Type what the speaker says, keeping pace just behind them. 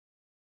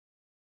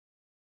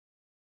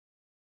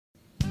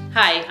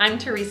Hi, I'm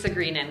Teresa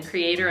Greenan,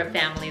 creator of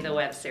Family, the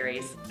web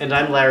series. And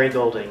I'm Larry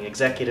Golding,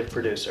 executive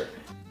producer.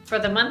 For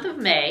the month of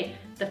May,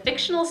 the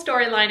fictional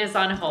storyline is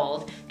on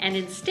hold, and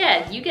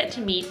instead you get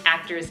to meet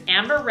actors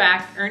Amber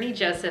Rack, Ernie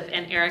Joseph,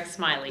 and Eric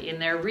Smiley in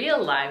their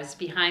real lives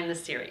behind the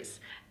series.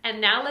 And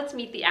now let's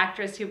meet the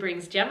actress who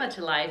brings Gemma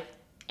to life,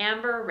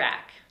 Amber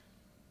Rack.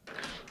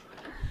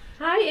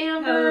 Hi,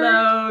 Amber.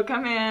 Hello,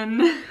 come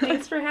in.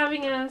 Thanks for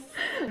having us.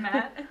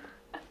 Matt.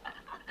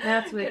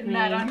 Matt's with me.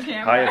 Matt on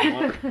camera. Hi,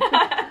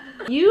 everyone.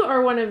 You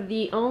are one of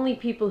the only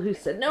people who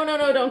said, no,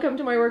 don't come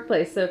to my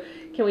workplace. So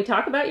can we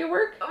talk about your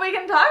work? We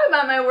can talk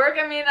about my work.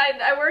 I mean,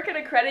 I work at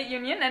a credit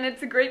union and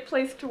it's a great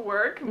place to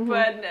work,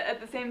 but at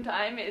the same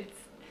time, it's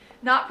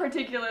not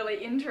particularly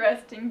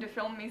interesting to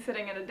film me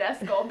sitting at a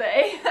desk all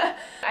day.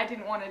 I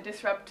didn't want to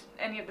disrupt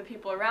any of the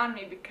people around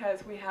me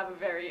because we have a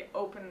very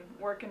open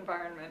work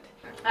environment.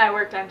 I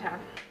work downtown.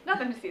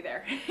 Nothing to see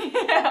there.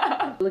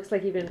 Yeah. Looks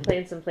like you've been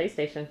playing some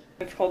PlayStation.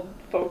 It's called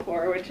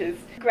Folklore, which is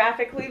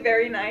graphically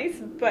very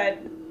nice, but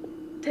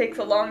takes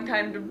a long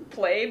time to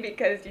play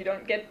because you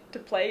don't get to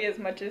play as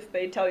much as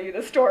they tell you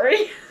the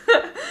story.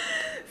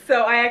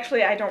 So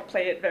I don't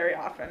play it very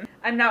often.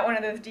 I'm not one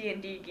of those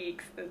D&D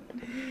geeks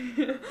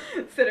that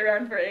sit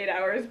around for 8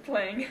 hours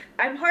playing.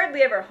 I'm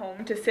hardly ever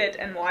home to sit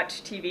and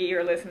watch TV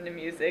or listen to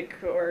music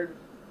or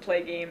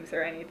play games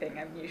or anything.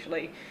 I'm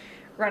usually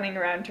running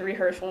around to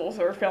rehearsals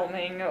or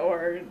filming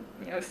or,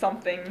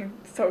 something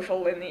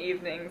social in the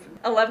evenings.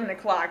 11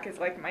 o'clock is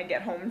like my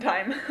get home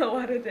time a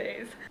lot of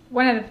days.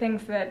 One of the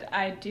things that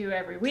I do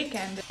every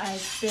weekend,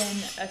 I've been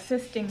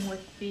assisting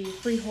with the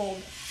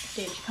freehold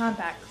stage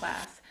combat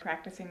class,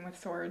 practicing with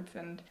swords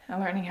and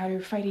learning how to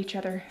fight each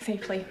other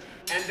safely.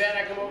 And then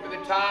I come over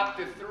the top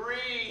to 3.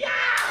 Yeah!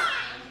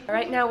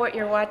 Right now what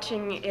you're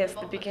watching is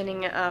the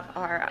beginning of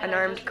our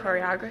unarmed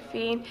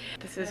choreography.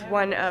 This is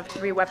one of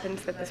 3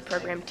 weapons that this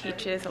program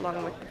teaches,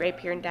 along with the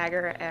rapier and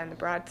dagger and the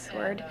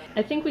broadsword.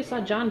 I think we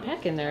saw John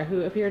Peck in there,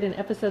 who appeared in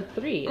episode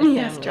 3.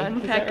 Yes, John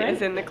Peck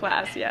is in the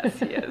class, yes,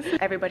 he is.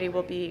 Everybody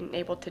will be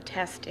able to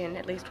test in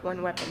at least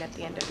one weapon at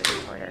the end of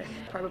the quarter.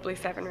 Probably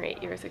 7 or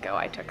 8 years ago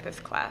I took this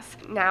class.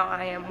 Now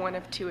I am one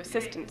of 2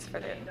 assistants for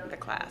the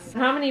class.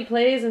 How many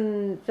plays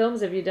and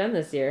films have you done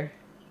this year?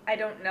 I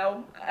don't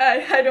know.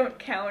 I don't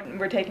count.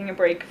 We're taking a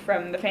break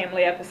from the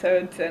family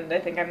episodes, and I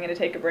think I'm going to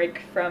take a break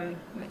from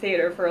the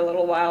theater for a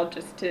little while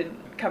just to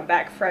come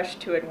back fresh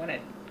to it when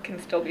it can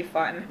still be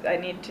fun. I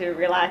need to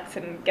relax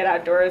and get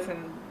outdoors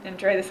and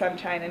enjoy the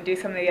sunshine and do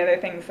some of the other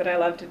things that I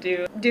love to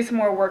do. Do some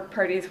more work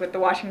parties with the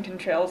Washington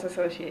Trails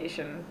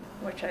Association,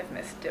 which I've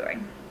missed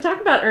doing. Talk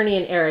about Ernie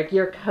and Eric,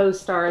 your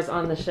co-stars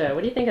on the show.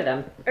 What do you think of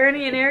them?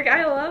 Ernie and Eric,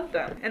 I love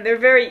them. And they're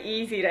very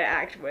easy to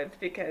act with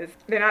because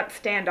they're not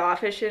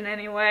standoffish in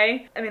any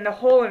way. I mean, the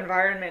whole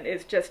environment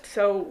is just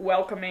so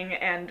welcoming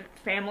and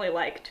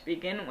family-like to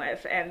begin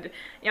with. And,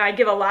 I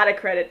give a lot of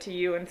credit to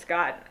you and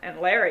Scott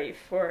and Larry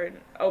for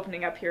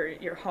opening up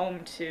your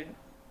home to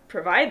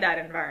provide that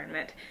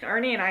environment.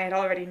 Ernie and I had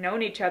already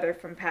known each other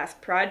from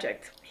past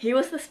projects. He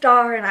was the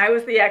star and I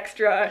was the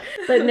extra.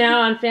 But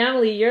now on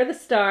Family, you're the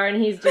star and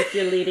he's just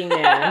your leading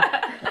man.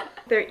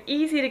 They're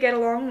easy to get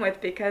along with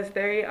because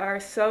they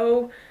are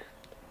so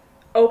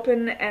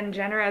open and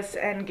generous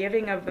and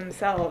giving of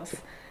themselves.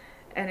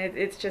 And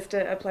it's just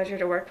a pleasure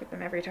to work with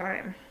them every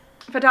time.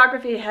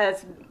 Photography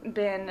has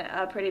been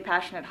a pretty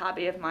passionate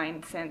hobby of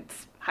mine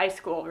since high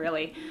school,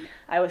 really.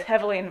 I was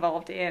heavily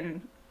involved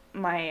in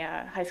my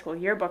high school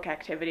yearbook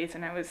activities,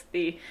 and I was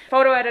the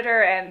photo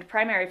editor and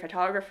primary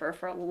photographer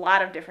for a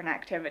lot of different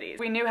activities.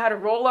 We knew how to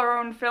roll our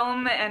own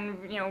film,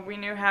 and we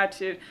knew how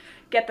to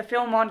get the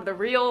film onto the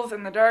reels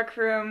in the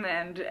darkroom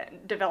and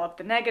develop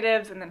the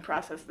negatives and then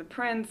process the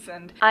prints.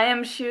 And I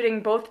am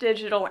shooting both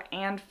digital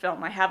and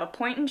film. I have a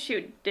point and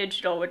shoot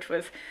digital, which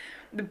was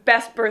the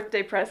best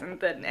birthday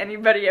present that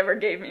anybody ever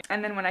gave me.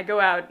 And then when I go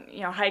out,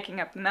 hiking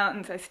up the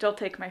mountains, I still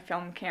take my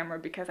film camera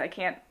because I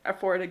can't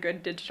afford a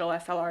good digital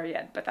SLR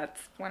yet, but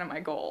that's one of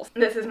my goals.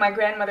 This is my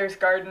grandmother's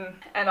garden,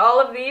 and all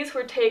of these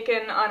were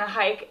taken on a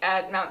hike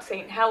at Mount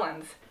St.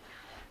 Helens.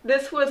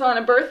 This was on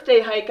a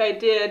birthday hike I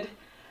did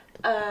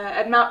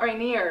at Mount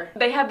Rainier.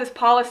 They have this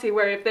policy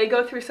where if they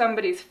go through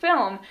somebody's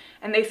film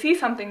and they see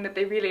something that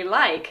they really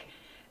like,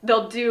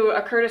 they'll do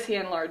a courtesy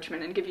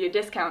enlargement and give you a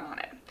discount on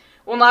it.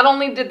 Well, not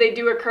only did they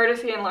do a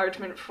courtesy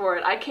enlargement for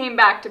it, I came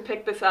back to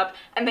pick this up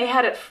and they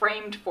had it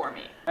framed for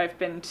me. I've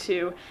been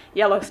to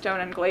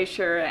Yellowstone and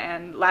Glacier,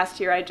 and last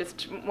year I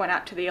just went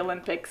out to the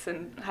Olympics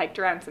and hiked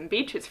around some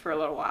beaches for a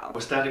little while.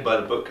 We're standing by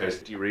the bookcase.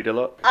 Do you read a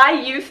lot? I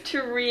used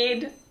to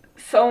read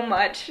so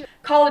much.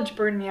 College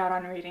burned me out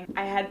on reading.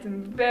 I had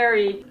some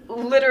very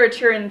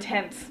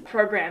literature-intense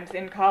programs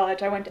in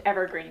college. I went to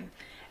Evergreen.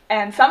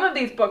 And some of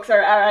these books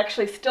are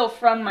actually still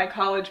from my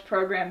college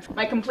programs.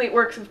 My complete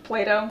works of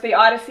Plato, the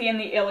Odyssey and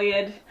the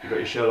Iliad. You've got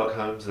your Sherlock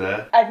Holmes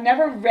there. I've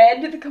never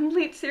read the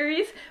complete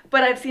series,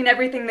 but I've seen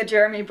everything that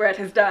Jeremy Brett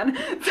has done.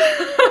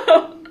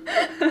 So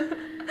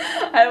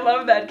I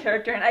love that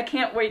character, and I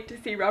can't wait to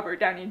see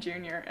Robert Downey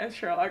Jr. as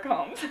Sherlock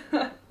Holmes.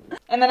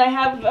 And then I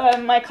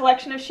have my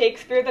collection of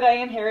Shakespeare that I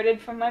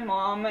inherited from my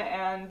mom,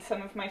 and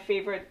some of my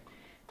favorite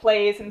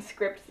plays and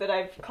scripts that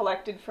I've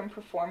collected from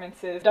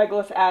performances.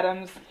 Douglas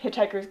Adams,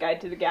 Hitchhiker's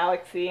Guide to the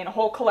Galaxy, and a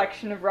whole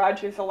collection of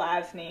Roger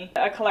Zelazny,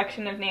 a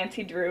collection of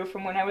Nancy Drew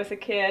from when I was a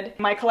kid,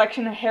 my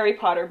collection of Harry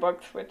Potter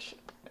books, which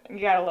you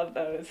gotta love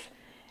those,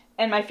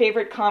 and my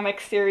favorite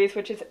comic series,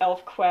 which is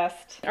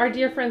ElfQuest. Our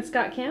dear friend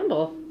Scott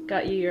Campbell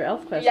got you your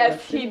ElfQuest Yes,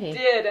 books, he didn't he?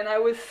 did, and I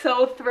was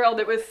so thrilled.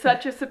 It was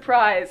such a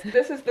surprise.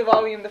 This is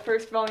the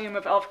first volume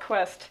of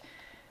ElfQuest,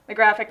 the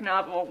graphic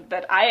novel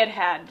that I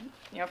had,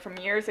 from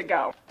years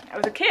ago. I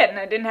was a kid and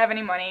I didn't have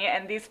any money,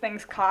 and these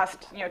things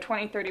cost,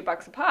 20, 30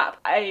 bucks a pop.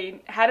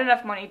 I had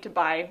enough money to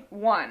buy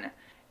one.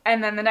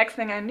 And then the next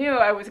thing I knew,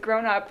 I was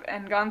grown up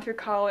and gone through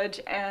college,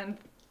 and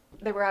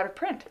they were out of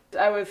print.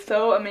 I was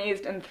so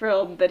amazed and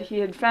thrilled that he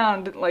had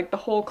found like the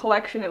whole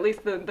collection, at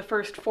least the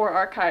first 4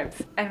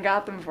 archives, and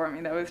got them for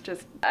me. That was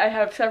just, I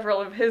have several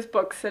of his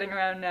books sitting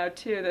around now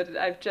too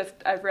that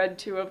I've read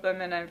 2 of them,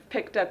 and I've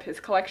picked up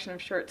his collection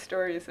of short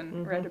stories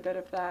and read a bit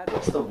of that.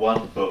 What's the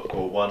one book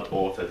or one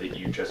author that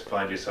you just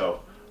find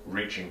yourself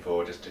reaching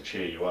for just to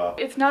cheer you up?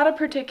 It's not a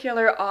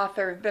particular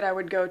author that I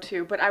would go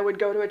to, but I would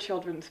go to a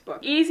children's book.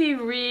 Easy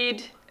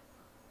read,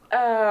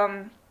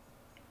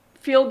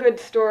 feel-good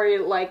story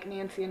like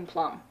Nancy and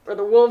Plum, or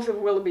The Wolves of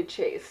Willoughby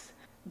Chase,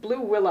 Blue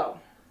Willow,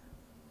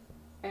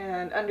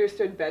 and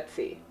Understood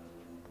Betsy.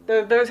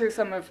 Those are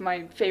some of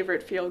my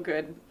favorite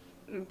feel-good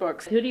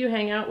books. Who do you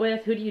hang out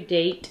with? Who do you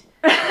date?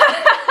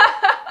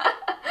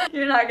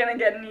 You're not gonna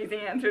get an easy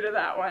answer to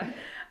that one.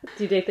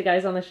 Do you date the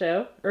guys on the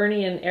show?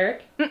 Ernie and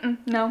Eric?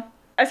 No.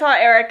 I saw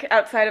Eric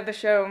outside of the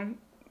show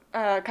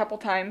a couple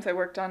times. I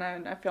worked on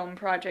a film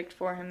project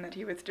for him that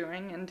he was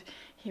doing, and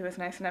he was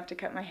nice enough to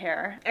cut my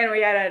hair. And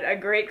we had a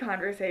great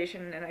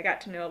conversation, and I got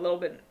to know a little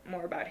bit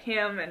more about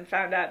him and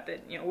found out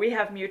that, we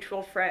have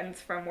mutual friends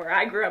from where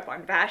I grew up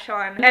on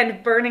Vashon.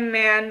 And Burning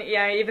Man,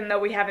 yeah, even though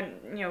we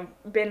haven't,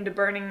 been to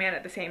Burning Man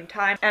at the same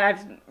time. And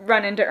I've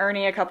run into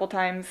Ernie a couple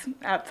times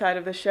outside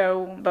of the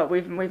show, but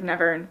we've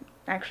never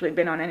actually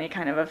been on any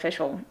kind of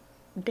official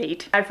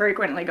date. I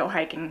frequently go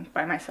hiking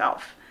by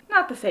myself.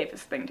 Not the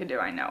safest thing to do,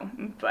 I know,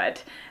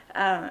 but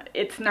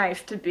it's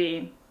nice to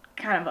be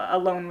kind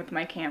of alone with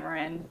my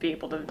camera and be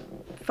able to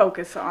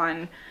focus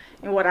on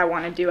what I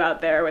want to do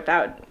out there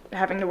without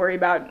having to worry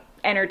about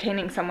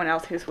entertaining someone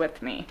else who's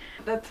with me.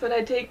 That's what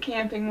I take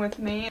camping with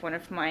me. One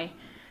of my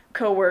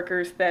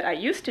co-workers that I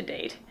used to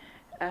date,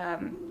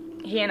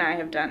 he and I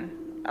have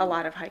done a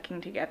lot of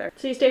hiking together.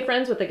 So you stay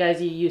friends with the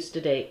guys you used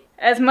to date?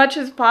 As much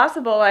as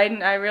possible, I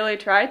really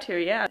try to,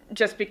 yeah.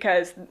 Just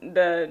because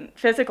the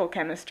physical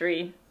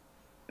chemistry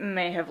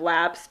may have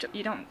lapsed,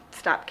 you don't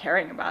stop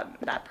caring about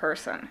that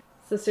person.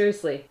 So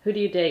seriously, who do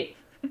you date?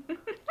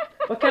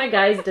 What kind of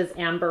guys does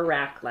Amber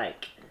Rack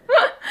like?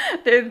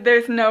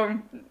 There's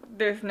no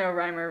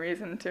rhyme or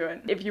reason to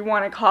it. If you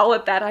want to call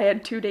it that, I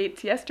had 2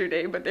 dates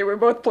yesterday, but they were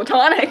both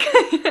platonic.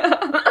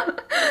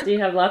 Do you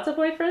have lots of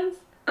boyfriends?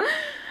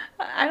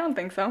 I don't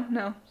think so,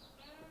 no.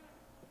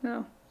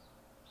 No.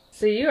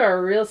 So you are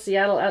a real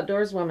Seattle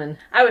outdoors woman.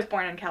 I was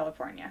born in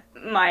California.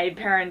 My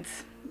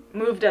parents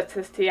moved us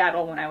to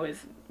Seattle when I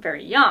was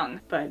very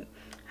young, but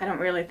I don't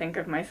really think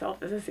of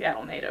myself as a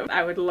Seattle native.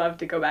 I would love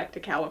to go back to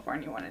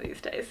California one of these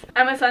days.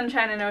 I'm a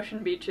sunshine and ocean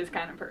beaches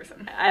kind of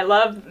person. I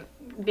love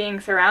being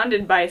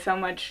surrounded by so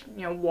much,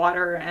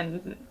 water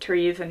and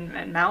trees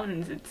and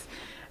mountains. It's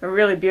a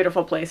really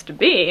beautiful place to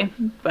be,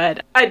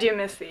 but I do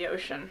miss the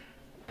ocean.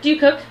 Do you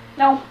cook?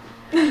 No.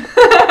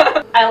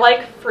 I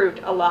like fruit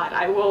a lot.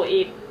 I will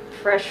eat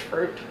fresh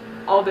fruit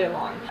all day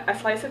long. A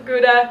slice of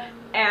Gouda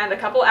and a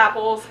couple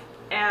apples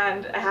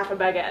and a half a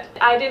baguette.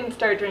 I didn't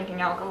start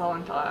drinking alcohol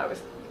until I was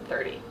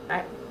 30.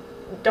 I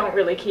don't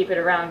really keep it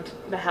around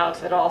the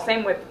house at all.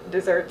 Same with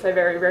desserts. I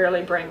very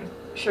rarely bring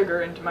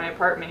sugar into my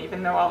apartment,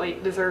 even though I'll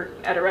eat dessert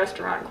at a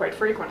restaurant quite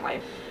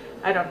frequently.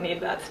 I don't need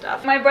that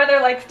stuff. My brother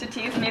likes to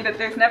tease me that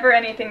there's never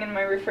anything in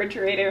my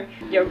refrigerator.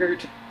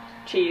 Yogurt,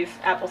 cheese,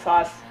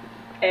 applesauce,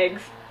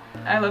 eggs.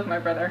 I love my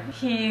brother.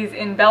 He's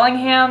in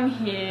Bellingham,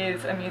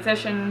 he's a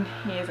musician,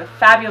 he's a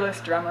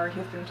fabulous drummer.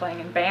 He's been playing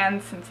in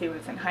bands since he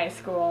was in high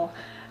school.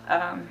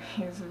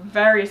 He's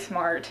very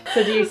smart.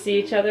 So do you see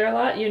each other a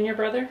lot, you and your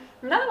brother?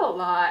 Not a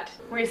lot.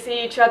 We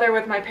see each other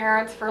with my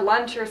parents for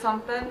lunch or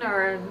something,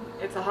 or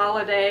it's a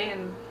holiday,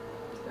 and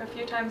a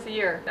few times a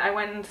year. I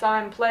went and saw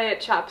him play at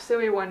Chop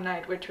Suey one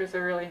night, which was a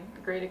really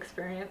great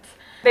experience.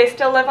 They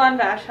still live on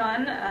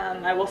Vashon.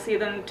 I will see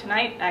them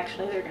tonight,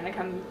 actually. They're going to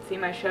come see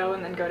my show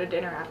and then go to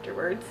dinner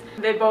afterwards.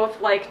 They both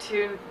like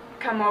to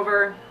come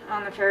over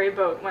on the ferry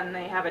boat when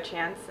they have a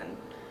chance and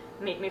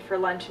meet me for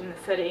lunch in the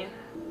city.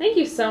 Thank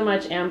you so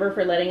much, Amber,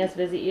 for letting us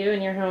visit you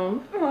in your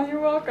home. Oh, you're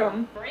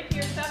welcome.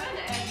 Rapier 7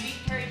 and beat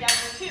Parry Dagger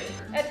 2.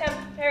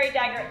 Attempt Parry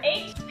Dagger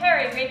 8.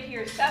 Parry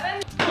Rapier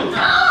 7.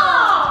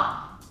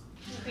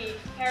 Beat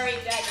Parry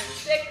Dagger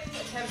 6.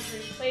 Attempt to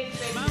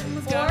replace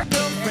Rapier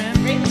 4.